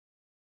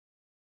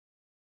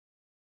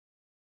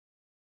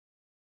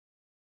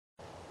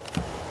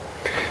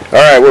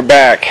Alright, we're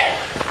back.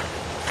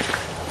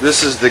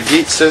 This is the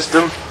GEET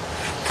system.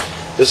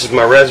 This is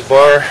my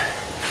reservoir,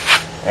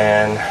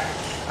 and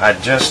I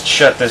just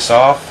shut this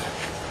off.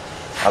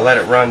 I let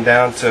it run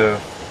down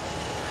till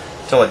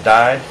it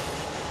died.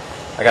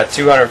 I got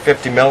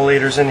 250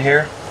 milliliters in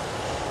here.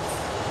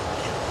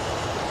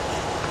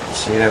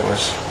 See, that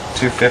was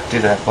 250,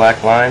 that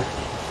black line.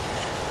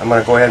 I'm going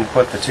to go ahead and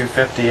put the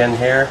 250 in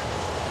here.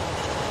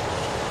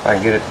 If I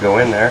can get it to go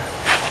in there.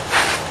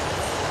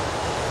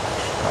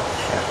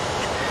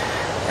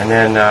 And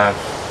then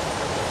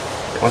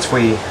once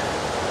we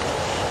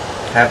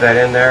have that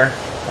in there,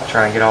 I'll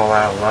try and get all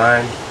out of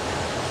line.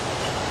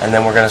 And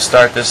then we're going to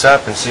start this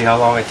up and see how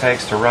long it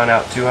takes to run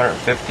out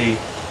 250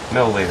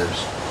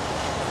 milliliters.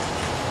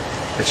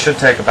 It should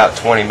take about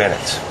 20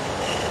 minutes.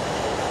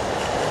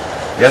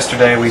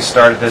 Yesterday we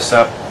started this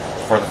up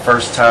for the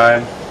first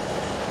time,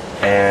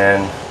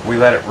 and we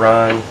let it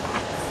run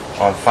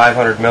on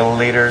 500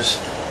 milliliters,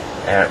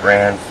 and it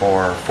ran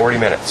for 40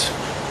 minutes.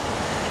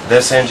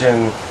 This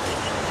engine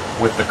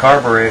with the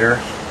carburetor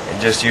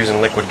and just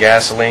using liquid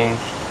gasoline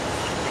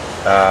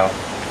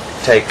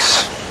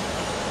takes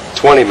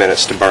 20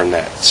 minutes to burn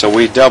that. So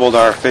we doubled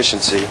our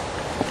efficiency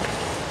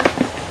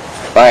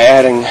by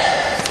adding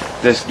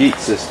this GEET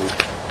system.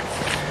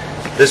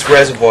 This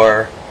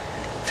reservoir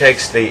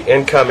takes the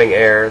incoming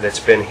air that's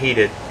been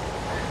heated,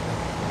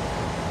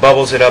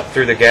 bubbles it up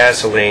through the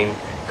gasoline,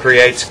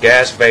 creates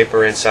gas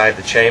vapor inside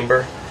the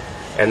chamber,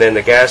 and then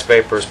the gas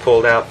vapor is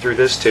pulled out through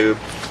this tube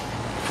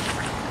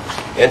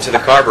into the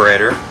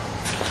carburetor.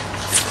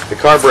 The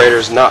carburetor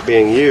is not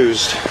being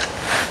used.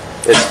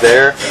 It's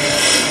there,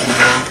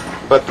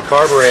 but the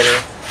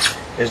carburetor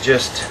is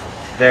just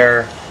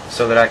there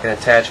so that I can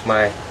attach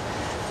my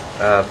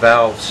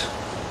valves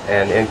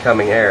and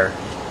incoming air.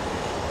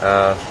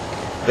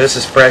 This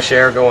is fresh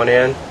air going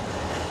in,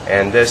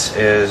 and this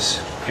is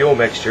fuel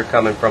mixture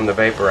coming from the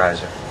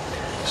vaporizer.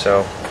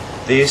 So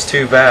these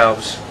two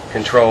valves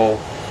control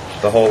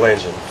the whole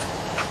engine.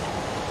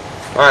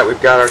 Alright,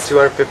 we've got our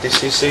 250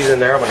 cc's in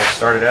there. I'm going to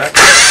start it up.